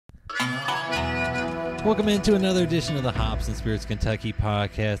Welcome into another edition of the Hops and Spirits Kentucky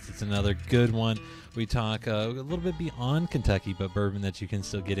podcast. It's another good one. We talk a little bit beyond Kentucky, but bourbon that you can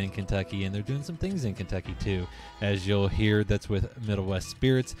still get in Kentucky, and they're doing some things in Kentucky too, as you'll hear. That's with Middle West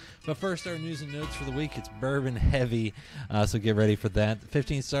Spirits. But first, our news and notes for the week. It's bourbon heavy, so get ready for that.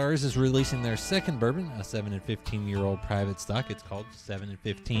 15 Stars is releasing their second bourbon, a 7 and 15-year-old private stock. It's called 7 and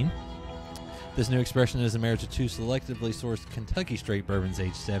 15. This new expression is a marriage of two selectively sourced Kentucky straight bourbons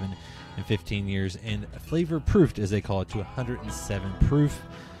aged 7 and 15 years and flavor proofed, as they call it, to 107 proof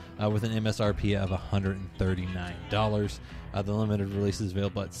with an MSRP of $139. The limited release is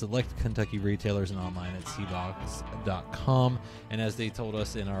available at select Kentucky retailers and online at cbox.com. And as they told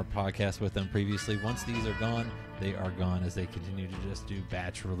us in our podcast with them previously, once these are gone, they are gone, as they continue to just do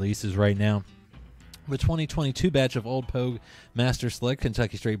batch releases right now. The 2022 batch of Old Pogue Master Select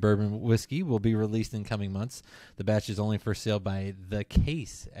Kentucky Straight Bourbon Whiskey will be released in coming months. The batch is only for sale by the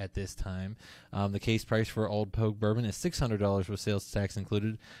case at this time. The case price for Old Pogue Bourbon is $600 with sales tax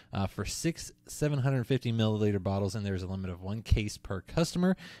included for 6 750 milliliter bottles, and there's a limit of 1 case per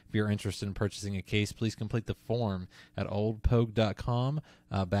customer. If you're interested in purchasing a case, please complete the form at oldpogue.com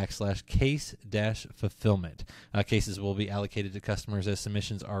 /case-fulfillment. Cases will be allocated to customers as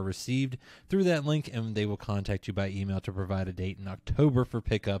submissions are received through that link, and they will contact you by email to provide a date in October for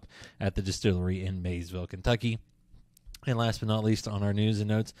pickup at the distillery in Maysville, Kentucky. And last but not least on our news and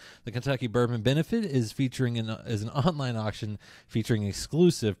notes, the Kentucky Bourbon Benefit is featuring as an online auction featuring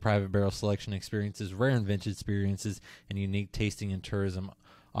exclusive private barrel selection experiences, rare and vintage experiences, and unique tasting and tourism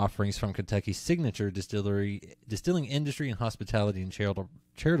offerings from Kentucky's signature distilling industry and hospitality and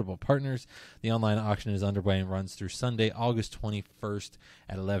charitable partners. The online auction is underway and runs through Sunday, August 21st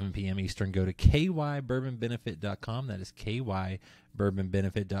at 11 p.m. Eastern. Go to kybourbonbenefit.com. That is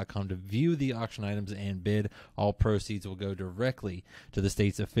kybourbonbenefit.com to view the auction items and bid. All proceeds will go directly to the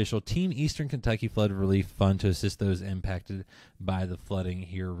state's official Team Eastern Kentucky Flood Relief Fund to assist those impacted by the flooding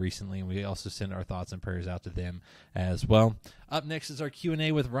here recently. And we also send our thoughts and prayers out to them as well. Up next is our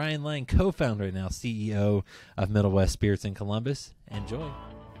Q&A with Ryan Lang, co-founder and now CEO of Middle West Spirits in Columbus. Enjoy.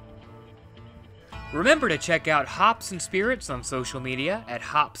 Remember to check out Hops and Spirits on social media at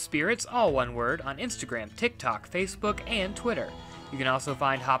Hops Spirits, all one word, on Instagram, TikTok, Facebook, and Twitter. You can also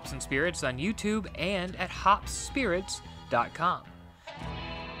find Hops and Spirits on YouTube and at hopsspirits.com.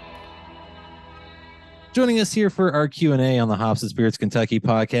 Joining us here for our Q&A on the Hops and Spirits Kentucky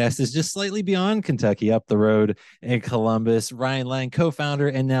podcast is just slightly beyond Kentucky, up the road in Columbus, Ryan Lang, co-founder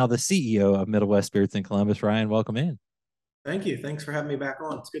and now the CEO of Middle West Spirits in Columbus. Ryan, welcome in. Thank you. Thanks for having me back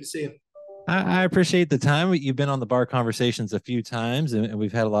on. It's good to see you. I appreciate the time. You've been on the Bar Conversations a few times, and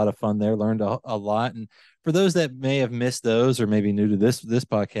we've had a lot of fun there, learned a lot. And for those that may have missed those or maybe new to this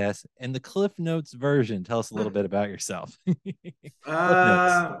podcast, and the Cliff Notes version, tell us a little bit about yourself.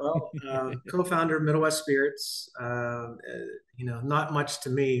 Co-founder of Middle West Spirits. Not much to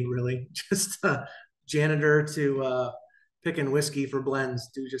me, really. Just janitor to picking whiskey for blends,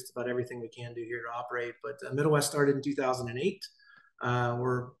 do just about everything we can do here to operate. But Middle West started in 2008.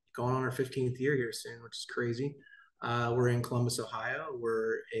 We're going on our 15th year here soon, which is crazy. We're in Columbus, Ohio.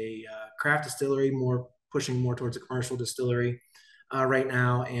 We're a craft distillery, pushing more towards a commercial distillery right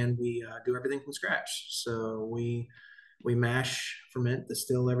now, and we do everything from scratch. So we mash, ferment,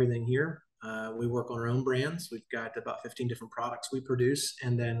 distill everything here. We work on our own brands. We've got about 15 different products we produce,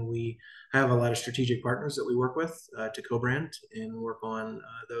 and then we have a lot of strategic partners that we work with to co-brand and work on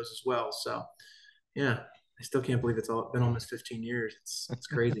those as well. So, yeah. I still can't believe it's been almost 15 years. It's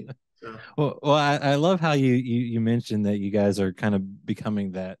crazy. So. Well, I love how you mentioned that you guys are kind of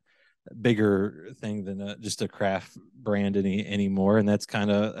becoming that bigger thing than just a craft brand anymore, and that's kind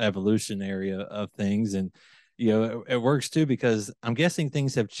of evolutionary of things. And it works too, because I'm guessing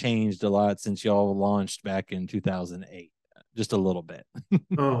things have changed a lot since y'all launched back in 2008, just a little bit.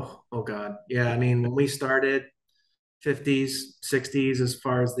 oh God, yeah. I mean, when we started, 50s, 60s, as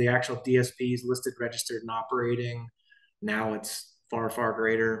far as the actual DSPs listed, registered, and operating. Now it's far, far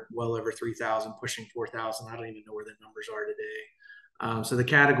greater, well over 3,000, pushing 4,000. I don't even know where the numbers are today. So the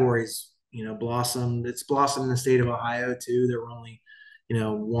categories, blossomed. It's blossomed in the state of Ohio too. There were only,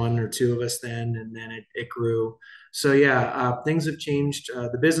 one or two of us then, and then it grew. So yeah, things have changed.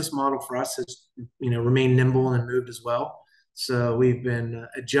 The business model for us has, remained nimble and moved as well. So we've been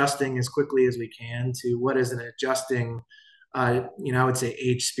adjusting as quickly as we can to what is an adjusting, I would say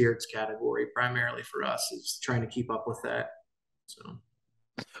aged spirits category primarily for us, is trying to keep up with that. So.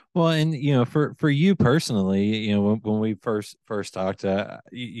 Well, and for you personally, when we first talked,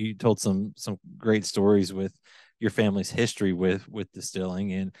 you told some great stories with your family's history with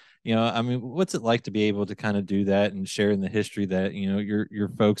distilling, and what's it like to be able to kind of do that and share in the history that your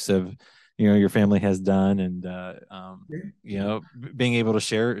folks have your family has done, and Yeah. being able to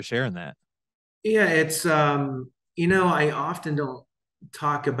share in that. Yeah, it's I often don't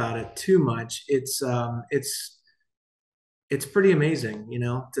talk about it too much. It's pretty amazing,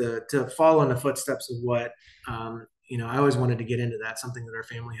 to follow in the footsteps of what I always wanted to get into that, something that our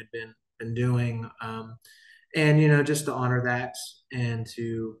family had been doing. And just to honor that and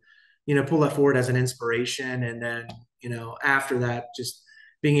to pull that forward as an inspiration, and then after that, just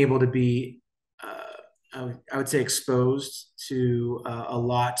being able to be I would say exposed to a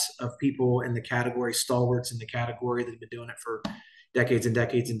lot of people in the category, stalwarts in the category that have been doing it for decades and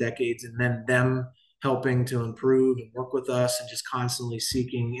decades and decades, and then them helping to improve and work with us and just constantly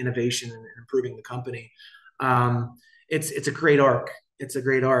seeking innovation and improving the company. um, it's a great arc. It's a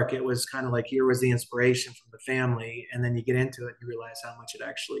great arc. It was kind of like, here was the inspiration from the family, and then you get into it and you realize how much it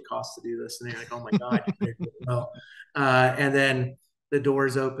actually costs to do this, and then you're like, oh my god, you did really well. And then the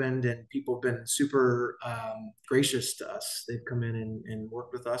doors opened, and people have been super gracious to us. They've come in and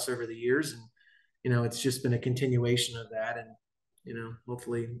worked with us over the years, and it's just been a continuation of that, and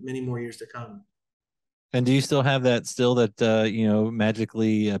hopefully many more years to come. And do you still have that still that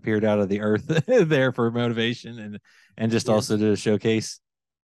magically appeared out of the earth there for motivation and just Yeah, also to showcase?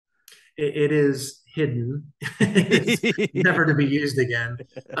 it is hidden. It's never to be used again.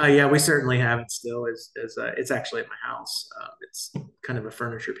 Yeah, we certainly have it still. As it's actually at my house. It's kind of a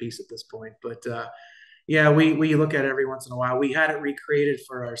furniture piece at this point, but yeah, we look at it every once in a while. We had it recreated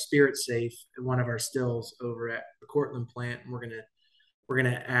for our spirit safe in one of our stills over at the Cortland plant, and we're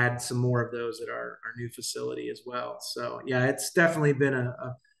gonna add some more of those at our new facility as well. So yeah, it's definitely been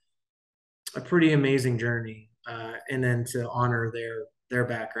a pretty amazing journey, and then to honor their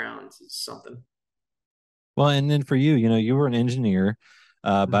backgrounds is something. Well, and then for you, you were an engineer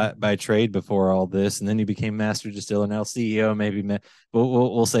by Mhm. by trade before all this, and then you became master distiller, now CEO, maybe.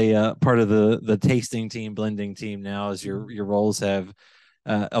 We'll say part of the tasting team, blending team now, as your roles have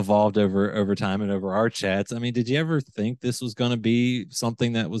evolved over time and over our chats. I mean, did you ever think this was going to be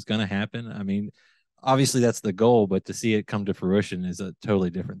something that was going to happen? I mean, obviously that's the goal, but to see it come to fruition is a totally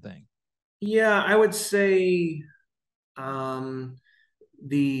different thing. Yeah, I would say um,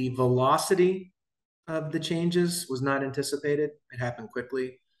 the velocity of the changes was not anticipated. It happened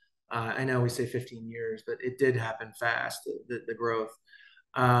quickly. I know we say 15 years, but it did happen fast, the growth.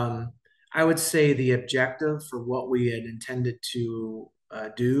 Um, I would say the objective for what we had intended to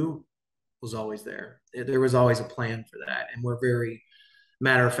do was always there. There was always a plan for that. And we're very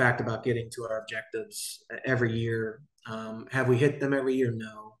matter of fact about getting to our objectives every year. Have we hit them every year?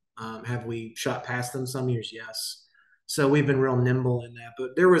 No. Have we shot past them some years? Yes. So we've been real nimble in that, but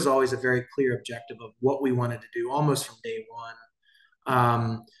there was always a very clear objective of what we wanted to do almost from day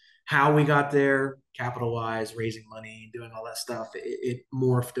one. How we got there, capital wise, raising money, doing all that stuff, it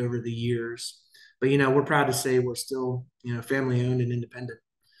morphed over the years. But we're proud to say we're still family owned and independent.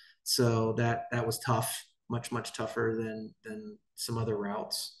 So that was tough, much tougher than some other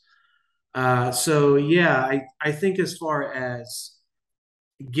routes. So yeah, I think as far as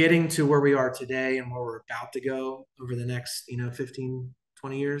getting to where we are today and where we're about to go over the next 15,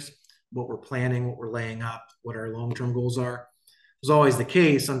 20 years, what we're planning, what we're laying up, what our long-term goals are, was always the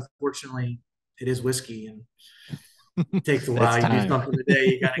case. Unfortunately, it is whiskey, and it takes a It's while. You do time. something today,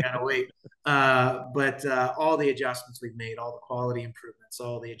 you gotta wait. But all the adjustments we've made, all the quality improvements,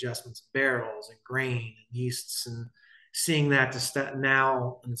 all the adjustments of barrels and grain and yeasts, and seeing that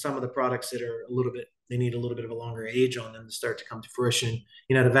now, and some of the products that are they need a little bit of a longer age on them to start to come to fruition.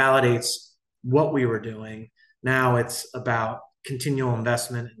 That validates what we were doing. Now it's about continual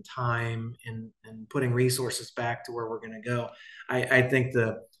investment and time and putting resources back to where we're going to go. I think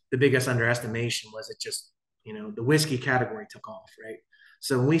the biggest underestimation was it just the whiskey category took off, right?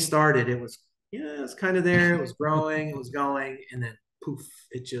 So when we started, it was it's kind of there, it was growing, it was going, and then poof,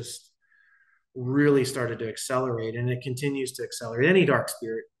 it just really started to accelerate, and it continues to accelerate. Any dark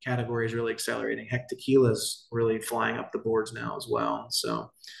spirit category is really accelerating. Heck, tequila's really flying up the boards now as well.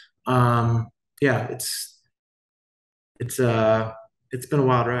 So um, yeah, it's been a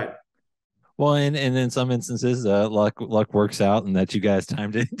wild ride. Well, and in some instances, luck works out, and that you guys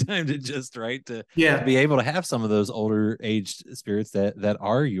timed it timed it just right to be Yeah, able to have some of those older aged spirits that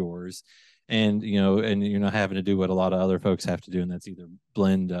are yours, and and you're not having to do what a lot of other folks have to do, and that's either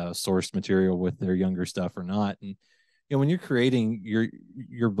blend sourced material with their younger stuff or not. And when you're creating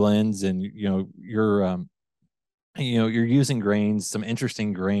your blends, and you're using grains, some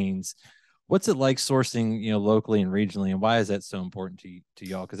interesting grains. What's it like sourcing, locally and regionally, and why is that so important to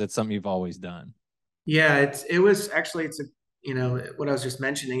y'all? Because that's something you've always done. yeah, it was actually it's a what I was just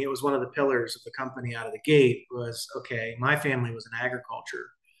mentioning. It was one of the pillars of the company out of the gate was, okay, my family was in agriculture.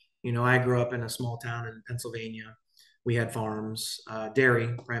 I grew up in a small town in Pennsylvania. We had farms,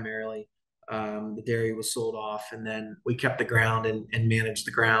 dairy primarily. The dairy was sold off, and then we kept the ground and managed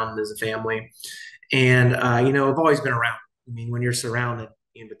the ground as a family. And I've always been around. I mean, when you're surrounded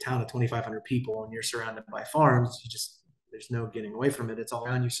in a town of 2,500 people and you're surrounded by farms, there's no getting away from it. It's all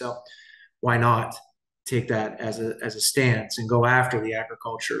around you. So why not take that as a stance and go after the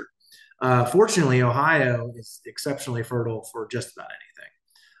agriculture? Fortunately, Ohio is exceptionally fertile for just about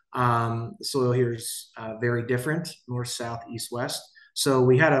anything. The soil here is very different, north, south, east, west. So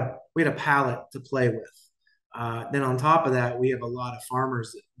we had a palette to play with. Then on top of that, we have a lot of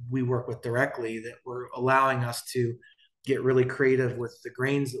farmers that we work with directly that were allowing us to get really creative with the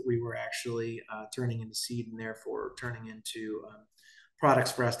grains that we were actually turning into seed and therefore turning into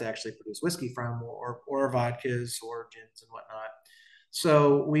products for us to actually produce whiskey from, or vodkas or gins and whatnot.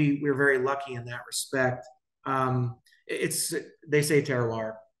 So we're very lucky in that respect. It's They say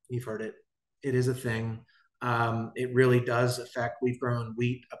terroir. You've heard it. It is a thing. It really does affect. We've grown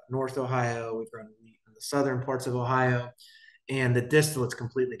wheat up North Ohio. We've grown wheat in the southern parts of Ohio, and the distillate's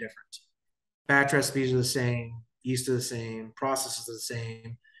completely different. Batch recipes are the same, yeast are the same, processes are the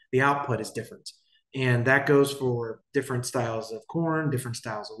same. The output is different, and that goes for different styles of corn, different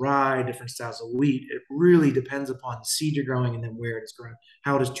styles of rye, different styles of wheat. It really depends upon the seed you're growing and then where it is grown,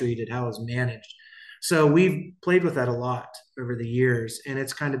 how it is treated, how it is managed. So we've played with that a lot over the years, and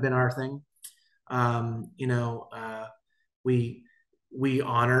it's kind of been our thing. Um, you know, uh, we we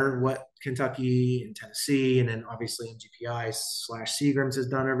honor what Kentucky and Tennessee, and then obviously MGPI / Seagram's has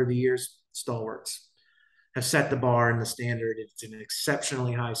done over the years. Stalwarts have set the bar and the standard. It's an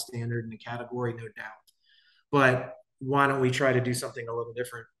exceptionally high standard in the category, no doubt. But why don't we try to do something a little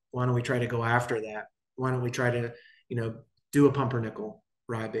different? Why don't we try to go after that? Why don't we try to, you know, do a pumpernickel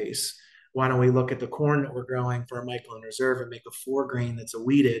rye base? Why don't we look at the corn that we're growing for a Michael Reserve and make a 4 grain that's a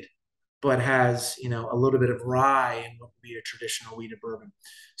wheated, but has, a little bit of rye and what would be a traditional wheated bourbon.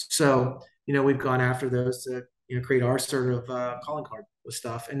 So, we've gone after those to, create our sort of calling card with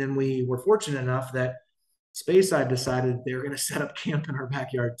stuff. And then we were fortunate enough that Speyside decided they were going to set up camp in our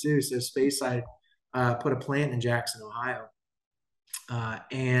backyard too. So Speyside put a plant in Jackson, Ohio,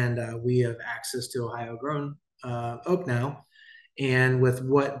 and we have access to Ohio grown oak now. And with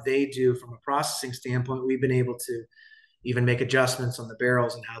what they do from a processing standpoint, we've been able to even make adjustments on the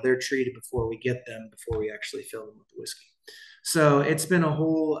barrels and how they're treated before we get them, before we actually fill them with the whiskey. So it's been a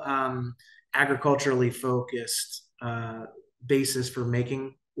whole agriculturally focused basis for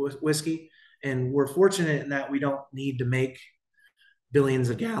making whiskey. And we're fortunate in that we don't need to make billions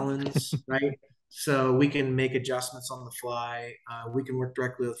of gallons, right? So we can make adjustments on the fly. We can work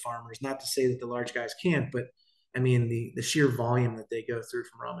directly with farmers. Not to say that the large guys can't, but I mean the sheer volume that they go through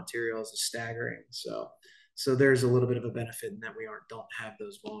from raw materials is staggering. So there's a little bit of a benefit in that we don't have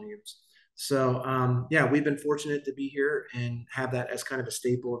those volumes. So yeah, we've been fortunate to be here and have that as kind of a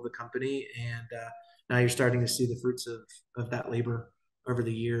staple of the company. And now you're starting to see the fruits of that labor over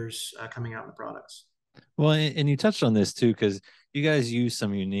the years coming out in the products. Well, and you touched on this too, because you guys use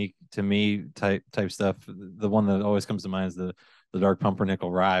some unique to me type stuff. The one that always comes to mind is the dark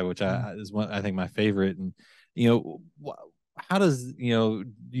pumpernickel rye, which is one I think my favorite. And how does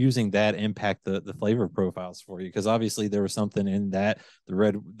using that impact the flavor profiles for you? Because obviously there was something in that the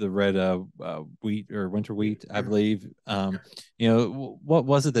red wheat or winter wheat, I believe. What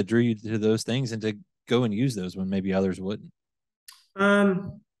was it that drew you to those things and to go and use those when maybe others wouldn't?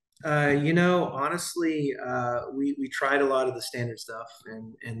 Honestly, we tried a lot of the standard stuff,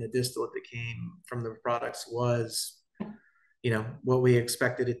 and the distillate that came from the products was, what we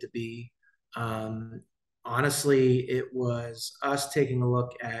expected it to be. Honestly, it was us taking a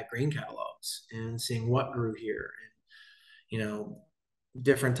look at grain catalogs and seeing what grew here, and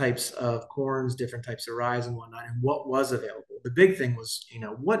different types of corns, different types of rye and whatnot, and what was available. The big thing was,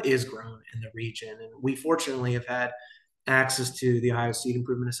 what is grown in the region, and we fortunately have had access to the Ohio Seed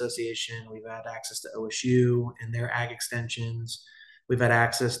Improvement Association. We've had access to OSU and their ag extensions. We've had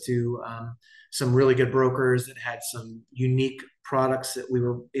access to some really good brokers that had some unique products that we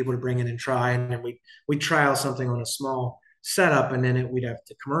were able to bring in and try. And then we'd trial something on a small setup, and then we'd have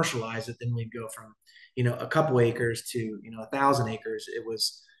to commercialize it. Then we'd go from a couple acres to 1,000 acres.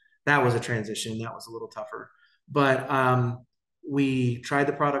 That was a transition. That was a little tougher, but we tried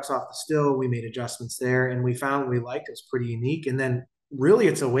the products off the still. We made adjustments there, and we found what we liked. It was pretty unique. And then really,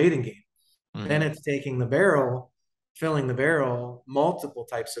 it's a waiting game. Mm-hmm. Then it's taking the barrel, filling the barrel, multiple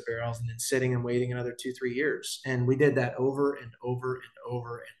types of barrels, and then sitting and waiting another 2-3 years. And we did that over and over and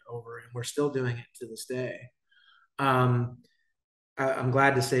over and over, and we're still doing it to this day. I'm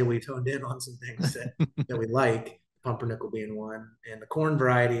glad to say we've honed in on some things that we like. pumpernickel being one, and the corn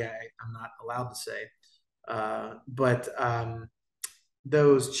variety I'm not allowed to say. But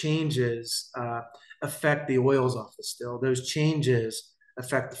those changes affect the oils off the still. Those changes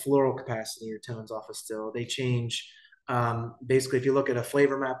affect the floral capacity or tones off a still. They change. Basically, if you look at a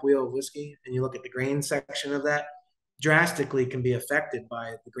flavor map wheel of whiskey and you look at the grain section of that, drastically can be affected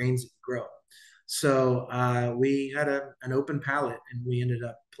by the grains that you grow. So we had an open palette, and we ended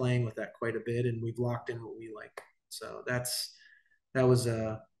up playing with that quite a bit, and we've locked in what we like. So that was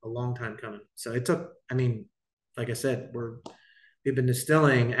a long time coming. So it took, I mean, like I said, we've been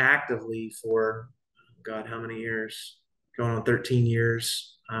distilling actively for God, how many years? Going on 13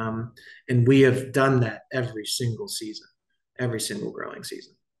 years. And we have done that every single season, every single growing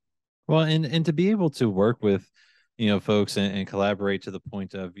season. Well, and to be able to work with, folks and collaborate to the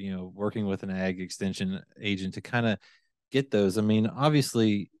point of, working with an ag extension agent to kind of get those. I mean,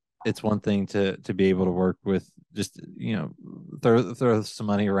 obviously it's one thing to be able to work with just, throw some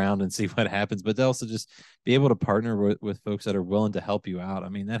money around and see what happens, but to also just be able to partner with folks that are willing to help you out. I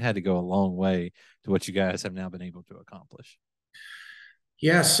mean, that had to go a long way to what you guys have now been able to accomplish.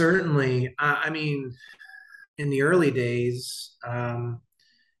 Yeah, certainly. I mean, in the early days,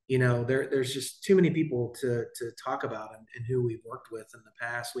 there's just too many people to talk about, and who we've worked with in the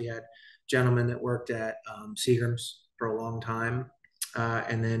past. We had gentlemen that worked at Seagram's for a long time,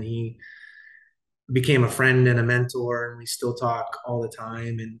 and then he became a friend and a mentor, and we still talk all the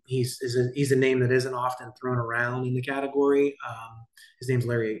time. And he's a name that isn't often thrown around in the category. His name's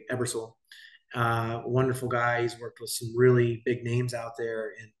Larry Ebersol. Wonderful guy. He's worked with some really big names out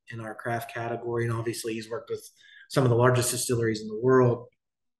there in our craft category, and obviously he's worked with some of the largest distilleries in the world.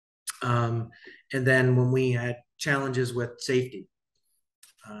 And then when we had challenges with safety,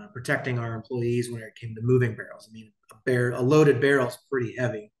 protecting our employees when it came to moving barrels, I mean, a loaded barrel is pretty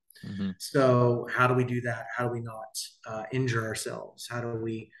heavy. Mm-hmm. So how do we do that? How do we not injure ourselves? How do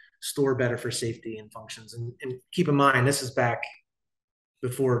we store better for safety and functions? And keep in mind, this is back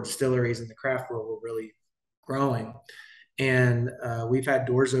before distilleries in the craft world were really growing. And we've had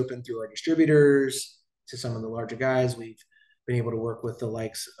doors open through our distributors to some of the larger guys. We've been able to work with the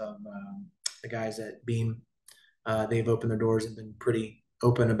likes of the guys at Beam. They've opened their doors and been pretty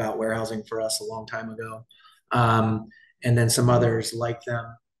open about warehousing for us a long time ago. And then some others like them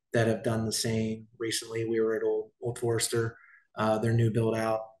that have done the same. Recently, we were at Old Forester, their new build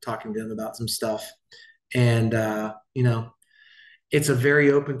out, talking to them about some stuff. And, it's a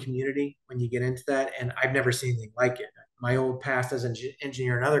very open community when you get into that. And I've never seen anything like it. My old past as an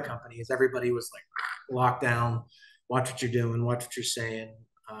engineer in other companies, everybody was like locked down, watch what you're doing, watch what you're saying.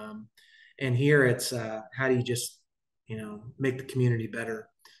 And here it's how do you just, make the community better.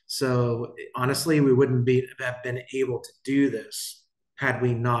 So honestly, we wouldn't have been able to do this had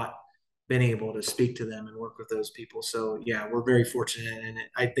we not been able to speak to them and work with those people. So yeah, we're very fortunate, and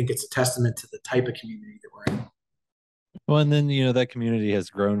I think it's a testament to the type of community that we're in. Well, and then that community has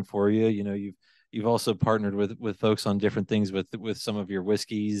grown for you. You've also partnered with folks on different things with some of your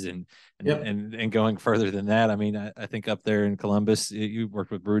whiskeys and Yep. and going further than that. I mean, I think up there in Columbus, you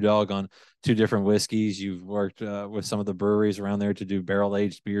worked with BrewDog on 2 different whiskeys. You've worked with some of the breweries around there to do barrel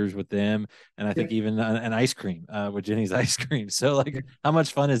aged beers with them, and I think even an ice cream with Jenny's Ice Cream. So, like, how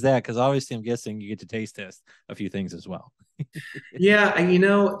much fun is that? Because obviously, I'm guessing you get to taste test a few things as well. Yeah,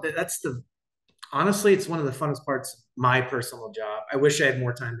 that's honestly, it's one of the funnest parts of my personal job. I wish I had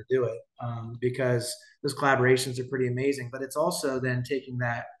more time to do it, because those collaborations are pretty amazing. But it's also then taking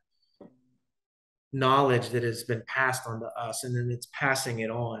that knowledge that has been passed on to us, and then it's passing it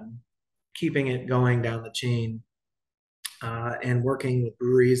on, keeping it going down the chain, and working with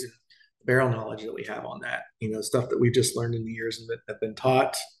breweries and barrel knowledge that we have on that. Stuff that we've just learned in the years and that have been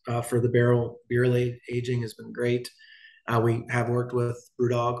taught for the beer aging has been great. We have worked with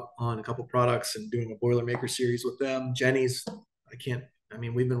BrewDog on a couple products and doing a Boilermaker series with them. Jenny's,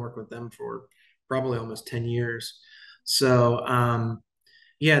 we've been working with them for probably almost 10 years. So,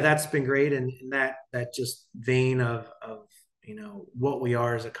 yeah, that's been great. And that just vein of, what we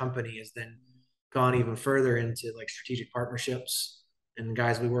are as a company has then gone even further into like strategic partnerships and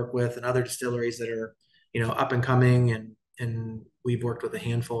guys we work with and other distilleries that are, up and coming. And we've worked with a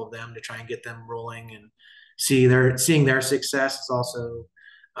handful of them to try and get them rolling, and seeing their success is also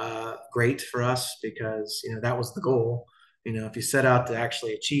great for us, because that was the goal. If you set out to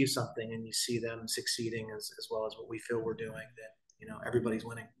actually achieve something and you see them succeeding as well as what we feel we're doing, then everybody's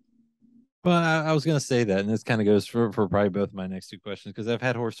winning. Well, I was going to say that, and this kind of goes for probably both of my next 2 questions, because I've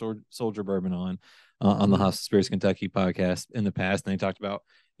had Horse Soldier Bourbon on the Hops of Spirits Kentucky podcast in the past, and they talked about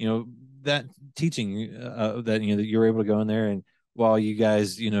that teaching that that you're able to go in there and while you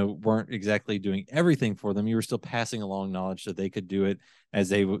guys, weren't exactly doing everything for them, you were still passing along knowledge so they could do it as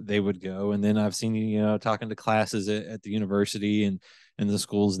they would go. And then I've seen you, talking to classes at the university and the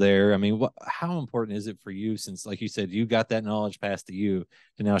schools there. I mean, how important is it for you, since, like you said, you got that knowledge passed to you,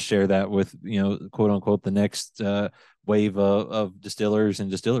 to now share that with, quote unquote, the next wave of distillers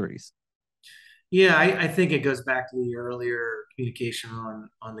and distilleries? Yeah, I think it goes back to the earlier communication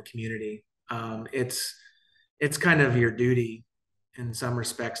on the community. It's kind of your duty in some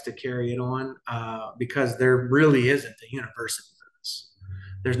respects to carry it on, because there really isn't a university for this.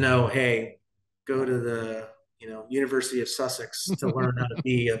 There's no, hey, go to the University of Sussex to learn how to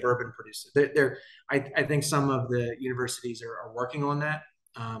be a bourbon producer. I think some of the universities are working on that.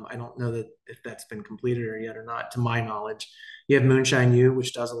 I don't know that if that's been completed or yet or not, to my knowledge. You have Moonshine U,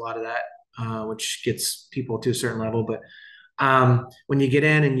 which does a lot of that, which gets people to a certain level. But when you get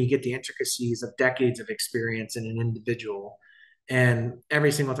in and you get the intricacies of decades of experience in an individual, and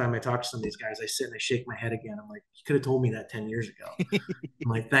every single time I talk to some of these guys, I sit and I shake my head again. I'm like, you could have told me that 10 years ago. I'm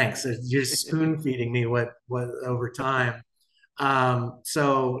like, thanks. You're spoon feeding me what over time.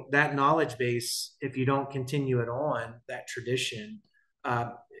 So that knowledge base, if you don't continue it on, that tradition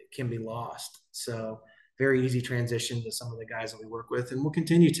can be lost. So very easy transition to some of the guys that we work with, and we'll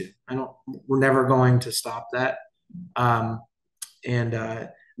continue to. We're never going to stop that. Um, and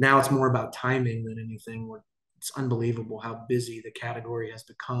now it's more about timing than anything. It's unbelievable how busy the category has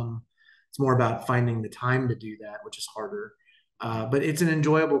become. It's more about finding the time to do that, which is harder. But it's an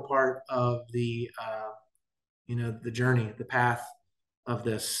enjoyable part of the journey, the path of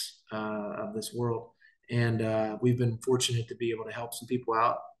this world. And we've been fortunate to be able to help some people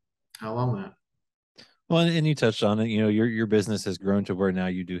out along that. Well, and you touched on it. Your business has grown to where now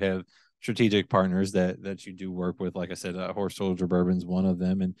you do have strategic partners that you do work with. Like I said, Horse Soldier Bourbon's one of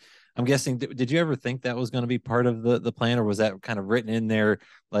them. And I'm guessing, did you ever think that was going to be part of the plan, or was that kind of written in there,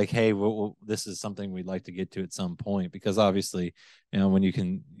 like, hey, this is something we'd like to get to at some point? Because obviously, when you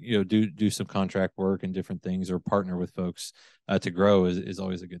can, do some contract work and different things, or partner with folks to grow, is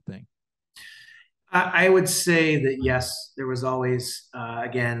always a good thing. I would say that yes, there was always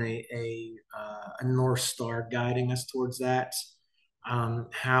again a North Star guiding us towards that.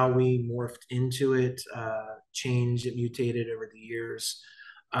 How we morphed into it, changed, it mutated over the years.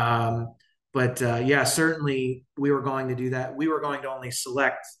 But yeah, certainly we were going to do that. We were going to only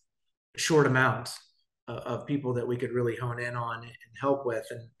select a short amount of people that we could really hone in on and help with.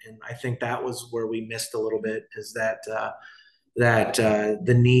 And I think that was where we missed a little bit, is that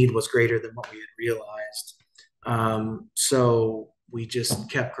the need was greater than what we had realized. So we just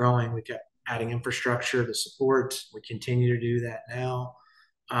kept growing. We kept adding infrastructure to support. We continue to do that now.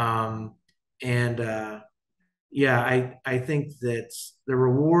 And yeah, I think that the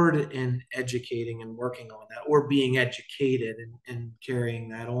reward in educating and working on that, or being educated and carrying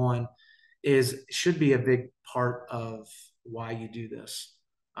that on, should be a big part of why you do this.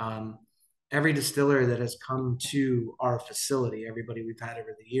 Um, every distiller that has come to our facility, everybody we've had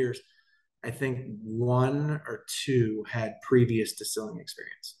over the years, I think one or two had previous distilling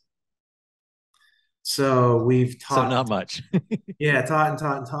experience. So we've So taught, not much. yeah, taught and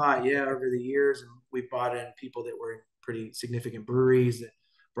taught and taught, yeah, over the years. And we brought in people that were in pretty significant breweries that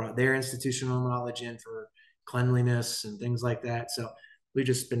brought their institutional knowledge in for cleanliness and things like that. So we've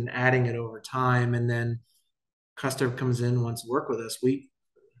just been adding it over time. And then customer comes in, wants to work with us. We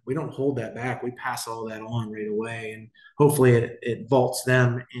don't hold that back. We pass all that on right away. And hopefully it vaults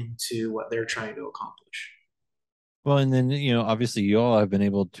them into what they're trying to accomplish. Well, and then, obviously you all have been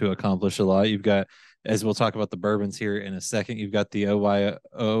able to accomplish a lot. You've got, as we'll talk about the bourbons here in a second, you've got the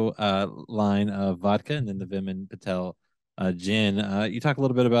OYO line of vodka, and then the Vim and Patel gin. You talk a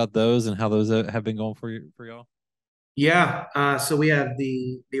little bit about those and how those have been going for y'all. Yeah. So we have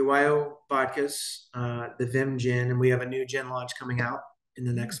the YO vodkas, the Vim gin, and we have a new gin launch coming out in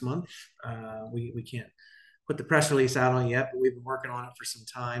the next month. We can't put the press release out on yet, but we've been working on it for some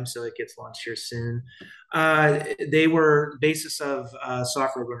time, so it gets launched here soon. They were basis of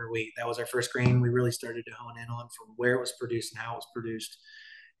soft red winter wheat. That was our first grain we really started to hone in on, from where it was produced and how it was produced.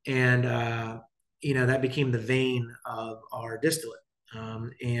 And that became the vein of our distillate.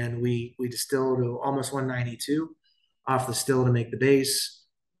 And we distilled to almost 192 off the still to make the base.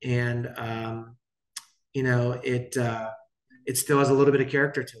 And it still has a little bit of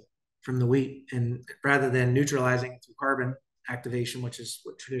character to it from the wheat, and rather than neutralizing it through carbon activation, which is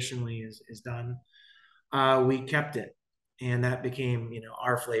what traditionally is done, we kept it, and that became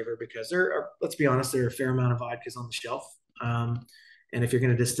our flavor, because let's be honest, there are a fair amount of vodkas on the shelf. And if you're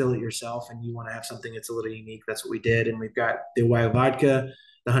going to distill it yourself and you want to have something that's a little unique, that's what we did. And we've got the Ohio vodka,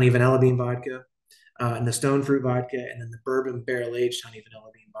 the honey vanilla bean vodka, and the stone fruit vodka, and then the bourbon barrel aged honey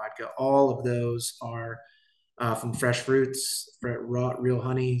vanilla bean vodka. All of those are from fresh fruits, raw, real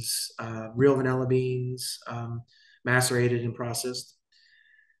honeys, real vanilla beans, macerated and processed.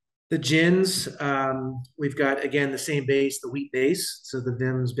 The gins, we've got again the same base, the wheat base. So the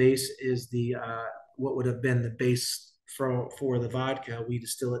Vim's base is the what would have been the base for the vodka. We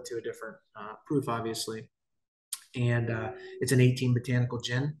distill it to a different proof, obviously, and it's an 18 botanical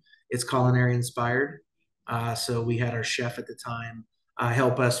gin. It's culinary inspired. So we had our chef at the time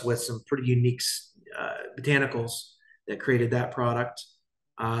help us with some pretty unique botanicals that created that product.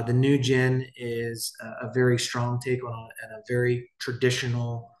 The new gin is a very strong take on and a very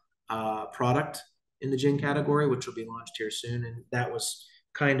traditional product in the gin category, which will be launched here soon. And that was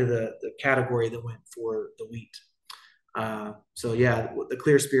kind of the category that went for the wheat. So yeah, the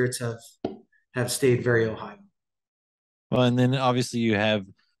clear spirits have stayed very Ohio. Well, and then obviously you have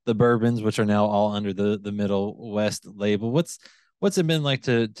the bourbons, which are now all under the Middle West label. What's it been like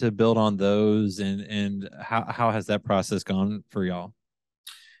to build on those, and how has that process gone for y'all?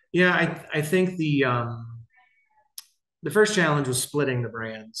 Yeah, I think the first challenge was splitting the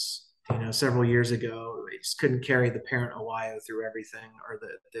brands. Several years ago, we just couldn't carry the parent Ohio through everything, or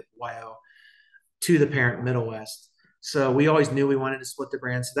the Ohio to the parent Middle West. So we always knew we wanted to split the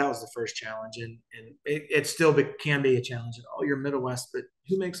brand. So that was the first challenge, and it still can be a challenge. Oh, you're Middle West, but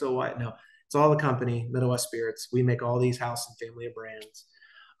who makes Ohio? No, it's all the company, Middle West Spirits. We make all these house and family of brands.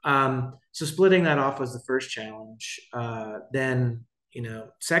 So splitting that off was the first challenge. Then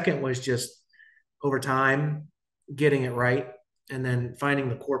second was just over time getting it right, and then finding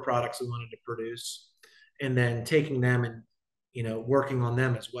the core products we wanted to produce, and then taking them and working on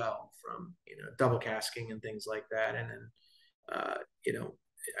them as well, from double casking and things like that. And then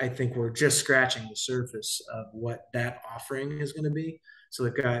I think we're just scratching the surface of what that offering is going to be. So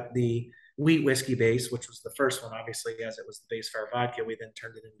we've got the wheat whiskey base, which was the first one, obviously, as it was the base for our vodka. We then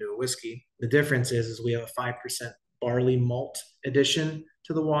turned it into a whiskey. The difference is we have a 5% barley malt addition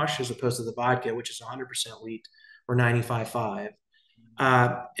to the wash, as opposed to the vodka, which is 100% wheat, or 95.5.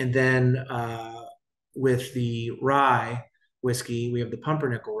 And then with the rye whiskey, we have the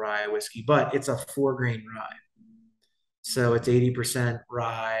pumpernickel rye whiskey, but it's a 4-grain rye. So it's 80%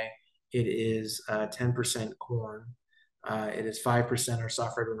 rye. It is 10% corn. It is 5% our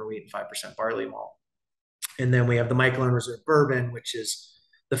soft red winter wheat and 5% barley malt. And then we have the Michael and Reserve bourbon, which is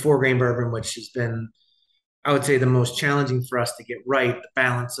the 4-grain bourbon, which has been, I would say, the most challenging for us to get right. The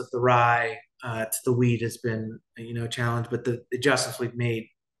balance of the rye to the wheat has been, challenged, but the adjustments we've made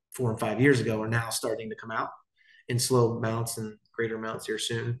 4 and 5 years ago are now starting to come out in slow amounts and greater amounts here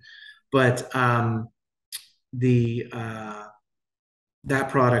soon. But that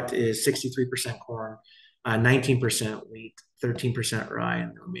product is 63% corn, 19% wheat, 13% rye,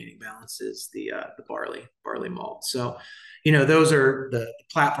 and the remaining balance is the barley malt. So, those are the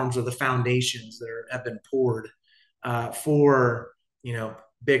platforms or the foundations that have been poured for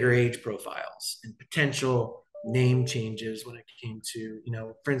bigger age profiles and potential name changes when it came to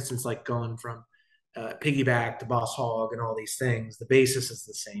for instance, like going from piggyback to boss hog and all these things. The basis is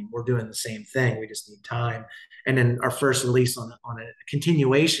the same. We're doing the same thing. We just need time. And then our first release on a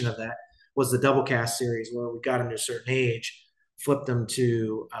continuation of that was the double cast series, where we got them to a certain age, flipped them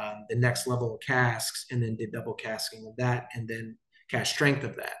to the next level of casks, and then did double casking of that, and then cask strength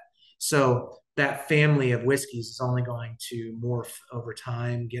of that. So that family of whiskeys is only going to morph over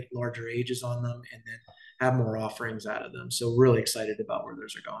time, get larger ages on them, and then have more offerings out of them. So really excited about where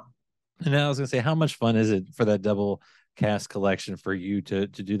those are going. And I was gonna say, how much fun is it for that double cast collection for you to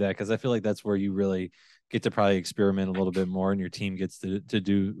do that? Because I feel like that's where you really get to probably experiment a little bit more, and your team gets to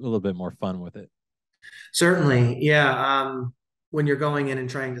do a little bit more fun with it. Certainly, yeah. When you're going in and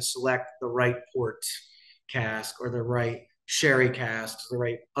trying to select the right port cask, or the right sherry casks, the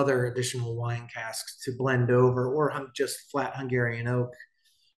right other additional wine casks to blend over, or just flat Hungarian oak,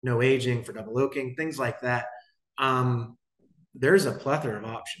 no aging for double oaking, things like that. There's a plethora of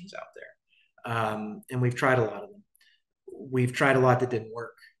options out there, and we've tried a lot of them. We've tried a lot that didn't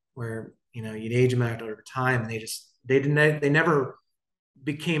work, where you'd age them out over time, and they never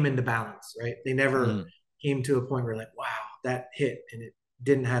became into balance, right? They never came to a point where wow, that hit, and it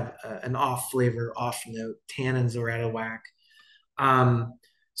didn't have an off flavor, off note. Tannins were out of whack.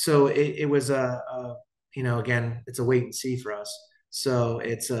 So it was again, it's a wait and see for us. So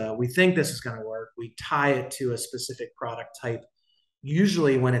it's we think this is going to work. We tie it to a specific product type,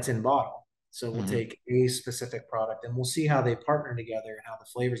 usually when it's in bottle. So we'll take a specific product, and we'll see how they partner together and how the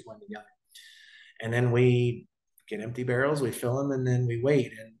flavors blend together. And then we get empty barrels, we fill them, and then we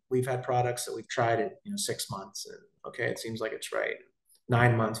wait. And we've had products that we've tried it 6 months, and okay, it seems like it's right.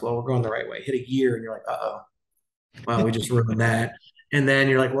 9 months. Well, we're going the right way. Hit a year, and you're like, uh-oh, well, we just ruined that. And then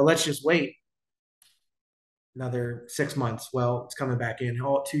you're like, well, let's just wait another 6 months. Well, it's coming back in.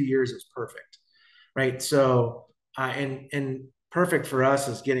 All 2 years is perfect, right? So, and perfect for us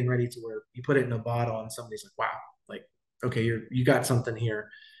is getting ready to where you put it in a bottle, and somebody's like, wow, like, okay, you got something here,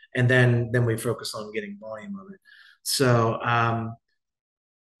 and then we focus on getting volume of it. So,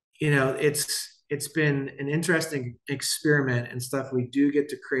 it's been an interesting experiment and stuff we do get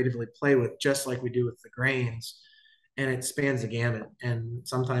to creatively play with, just like we do with the grains, and it spans the gamut. And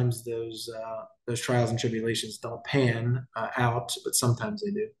sometimes those trials and tribulations don't pan out, but sometimes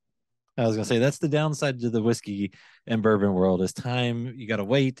they do. I was gonna say that's the downside to the whiskey and bourbon world is time. You got to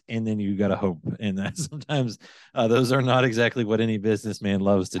wait, and then you got to hope, and that sometimes those are not exactly what any businessman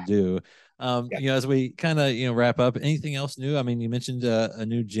loves to do. Yeah. As we kind of wrap up, anything else new? I mean, you mentioned a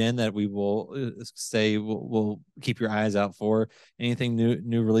new gin that we will say we'll keep your eyes out for. Anything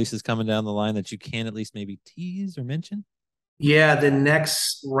new releases coming down the line that you can at least maybe tease or mention? Yeah, the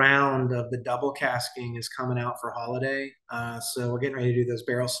next round of the double casking is coming out for holiday. So we're getting ready to do those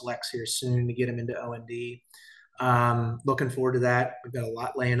barrel selects here soon to get them into O&D. Looking forward to that. We've got a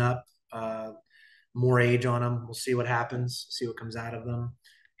lot laying up, more age on them. We'll see what happens, see what comes out of them.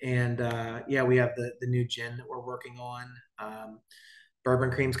 And yeah, we have the new gin that we're working on.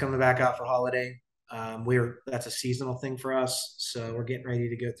 Bourbon cream's coming back out for holiday. That's a seasonal thing for us, so we're getting ready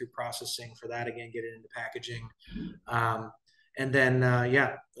to go through processing for that again, get it into packaging. And then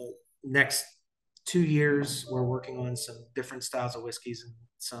yeah, the next 2 years we're working on some different styles of whiskeys and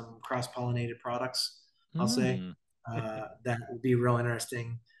some cross-pollinated products, I'll say. That will be real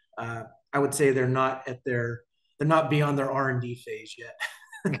interesting. I would say they're not beyond their R&D phase yet.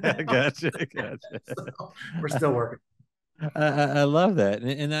 Gotcha. So we're still working. I love that.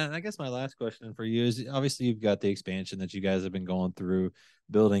 And I guess my last question for you is obviously you've got the expansion that you guys have been going through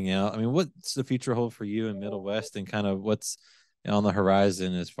building out. I mean, what's the future hold for you in Middle West and kind of what's on the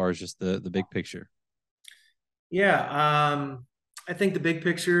horizon as far as just the big picture? Yeah, I think the big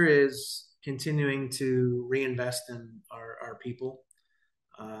picture is continuing to reinvest in our people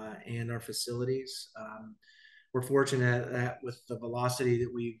and our facilities. We're fortunate that with the velocity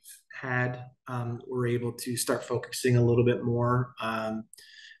that we've had, we're able to start focusing a little bit more. I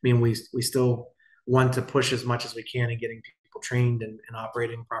mean, we still want to push as much as we can in getting people trained and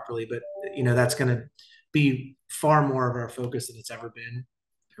operating properly, but that's going to be far more of our focus than it's ever been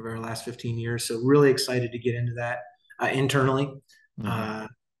over our last 15 years. So really excited to get into that internally. Mm-hmm.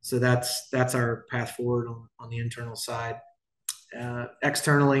 So that's our path forward on the internal side.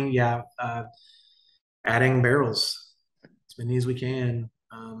 Externally, yeah, adding barrels as many as we can.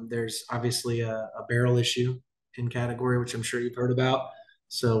 There's obviously a barrel issue in category, which I'm sure you've heard about.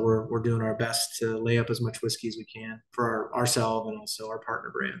 So we're doing our best to lay up as much whiskey as we can for ourselves and also our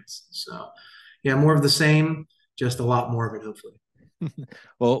partner brands. So yeah, more of the same, just a lot more of it, hopefully.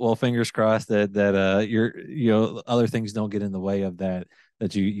 Well, fingers crossed that other things don't get in the way of that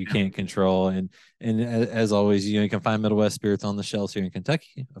you can't control. And as always, you can find Middle West Spirits on the shelves here in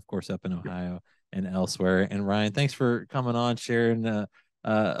Kentucky, of course, up in Ohio and elsewhere. And Ryan, thanks for coming on, sharing a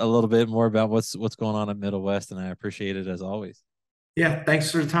little bit more about what's going on at Middle West, and I appreciate it as always. Yeah,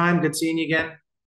 thanks for the time. Good seeing you again.